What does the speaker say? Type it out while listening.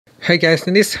Hey guys,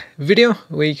 in this video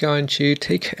we're going to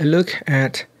take a look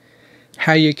at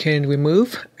how you can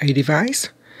remove a device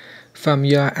from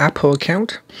your Apple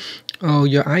account or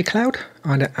your iCloud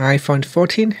on the iPhone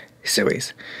 14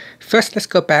 series. First, let's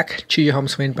go back to your home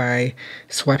screen by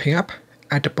swiping up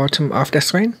at the bottom of the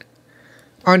screen.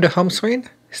 On the home screen,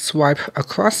 swipe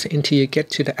across until you get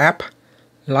to the app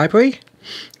library.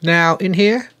 Now in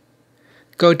here,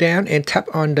 go down and tap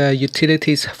on the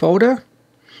utilities folder.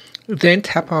 Then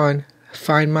tap on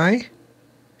Find My,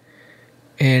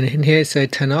 and in here it says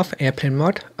turn off airplane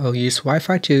mode or use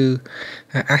Wi-Fi to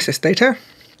access data.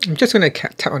 I'm just going to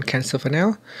tap on cancel for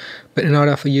now, but in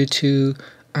order for you to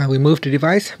remove the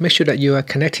device, make sure that you are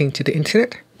connecting to the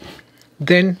internet.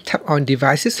 Then tap on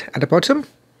devices at the bottom.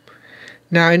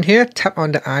 Now in here, tap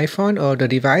on the iPhone or the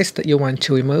device that you want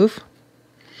to remove.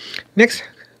 Next,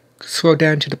 scroll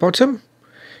down to the bottom.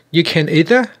 You can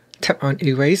either tap on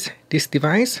erase this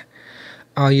device,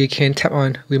 or you can tap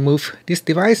on remove this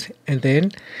device and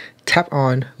then tap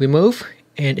on remove,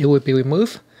 and it will be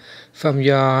removed from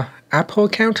your Apple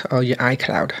account or your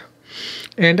iCloud.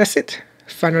 And that's it.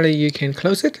 Finally, you can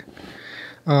close it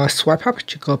or swipe up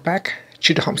to go back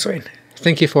to the home screen.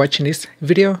 Thank you for watching this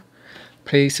video.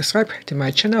 Please subscribe to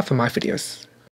my channel for more videos.